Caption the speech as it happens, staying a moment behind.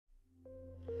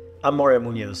I'm Mario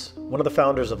Muñoz, one of the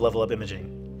founders of LVL Up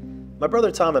Imaging. My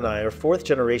brother Tom and I are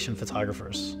fourth-generation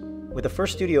photographers, with the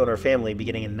first studio in our family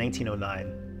beginning in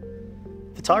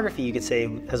 1909. Photography, you could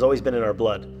say, has always been in our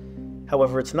blood.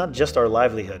 However, it's not just our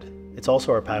livelihood, it's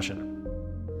also our passion.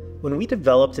 When we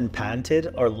developed and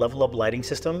patented our LVL Up lighting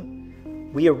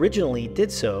system, we originally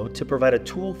did so to provide a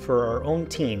tool for our own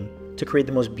team to create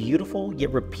the most beautiful yet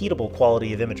repeatable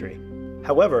quality of imagery.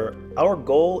 However, our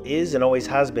goal is and always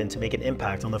has been to make an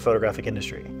impact on the photographic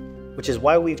industry, which is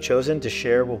why we've chosen to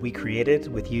share what we created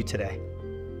with you today.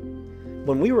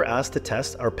 When we were asked to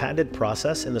test our patented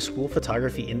process in the school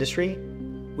photography industry,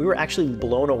 we were actually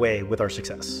blown away with our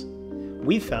success.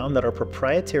 We found that our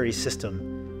proprietary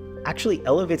system actually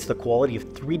elevates the quality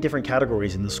of 3 different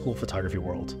categories in the school photography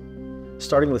world,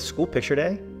 starting with school picture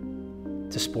day,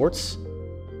 to sports,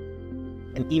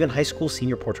 and even high school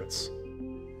senior portraits.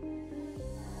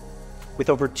 With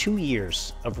over 2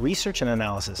 years of research and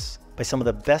analysis by some of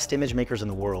the best image makers in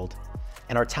the world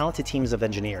and our talented teams of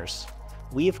engineers,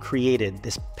 we have created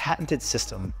this patented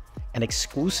system and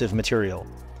exclusive material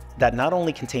that not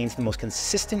only contains the most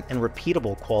consistent and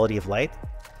repeatable quality of light,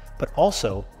 but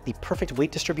also the perfect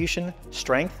weight distribution,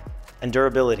 strength, and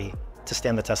durability to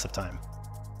stand the test of time.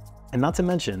 And not to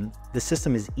mention, the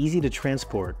system is easy to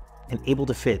transport and able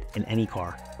to fit in any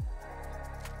car.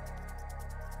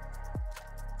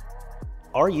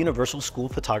 Our universal school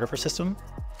photographer system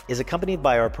is accompanied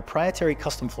by our proprietary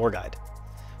custom floor guide,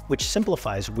 which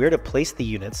simplifies where to place the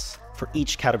units for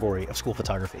each category of school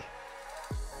photography.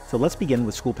 So let's begin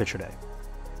with school picture day.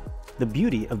 The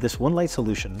beauty of this one light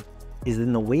solution is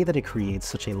in the way that it creates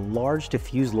such a large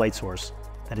diffused light source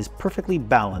that is perfectly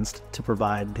balanced to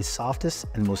provide the softest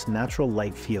and most natural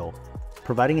light feel,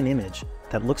 providing an image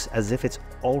that looks as if it's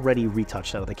already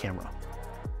retouched out of the camera.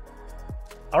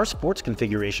 Our sports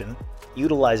configuration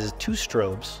utilizes 2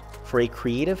 strobes for a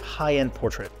creative high-end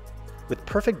portrait with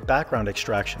perfect background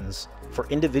extractions for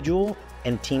individual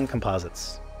and team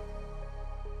composites.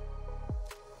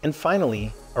 And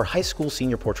finally, our high school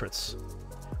senior portraits,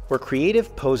 where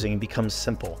creative posing becomes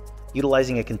simple,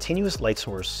 utilizing a continuous light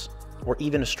source or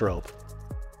even a strobe.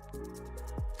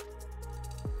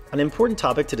 An important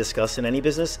topic to discuss in any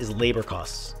business is labor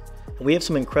costs. And we have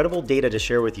some incredible data to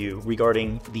share with you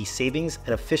regarding the savings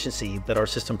and efficiency that our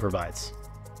system provides.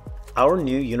 Our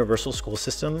new universal school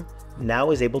system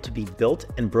now is able to be built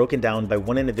and broken down by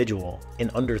one individual in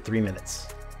under 3 minutes,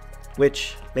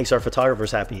 which makes our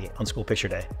photographers happy on school picture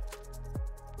day.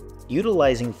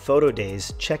 Utilizing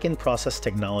PhotoDay's check-in process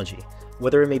technology,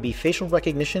 whether it may be facial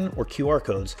recognition or QR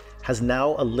codes, has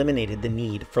now eliminated the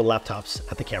need for laptops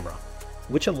at the camera,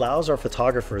 which allows our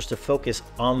photographers to focus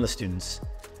on the students,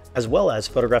 as well as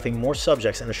photographing more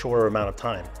subjects in a shorter amount of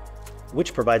time,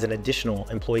 which provides an additional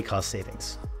employee cost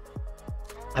savings.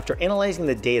 After analyzing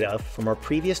the data from our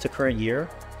previous to current year,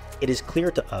 it is clear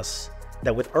to us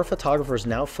that with our photographers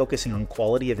now focusing on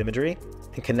quality of imagery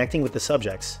and connecting with the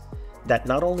subjects, that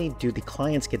not only do the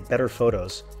clients get better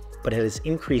photos, but it has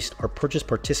increased our purchase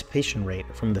participation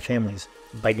rate from the families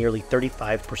by nearly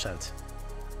 35%.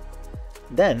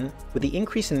 Then, with the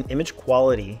increase in image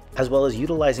quality, as well as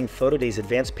utilizing PhotoDay's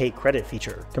advanced pay credit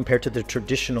feature compared to the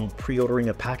traditional pre-ordering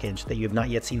a package that you have not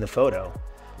yet seen the photo,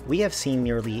 we have seen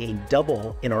nearly a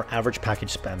double in our average package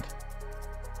spend.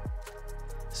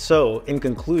 So, in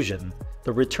conclusion,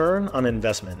 the return on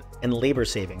investment and labor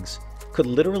savings could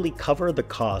literally cover the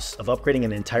costs of upgrading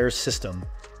an entire system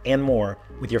and more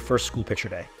with your first school picture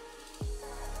day.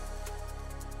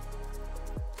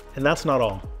 And that's not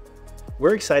all.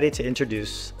 We're excited to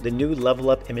introduce the new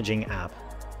LVL Up Imaging app,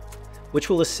 which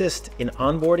will assist in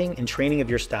onboarding and training of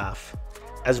your staff,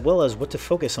 as well as what to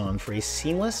focus on for a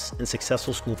seamless and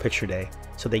successful school picture day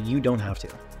so that you don't have to.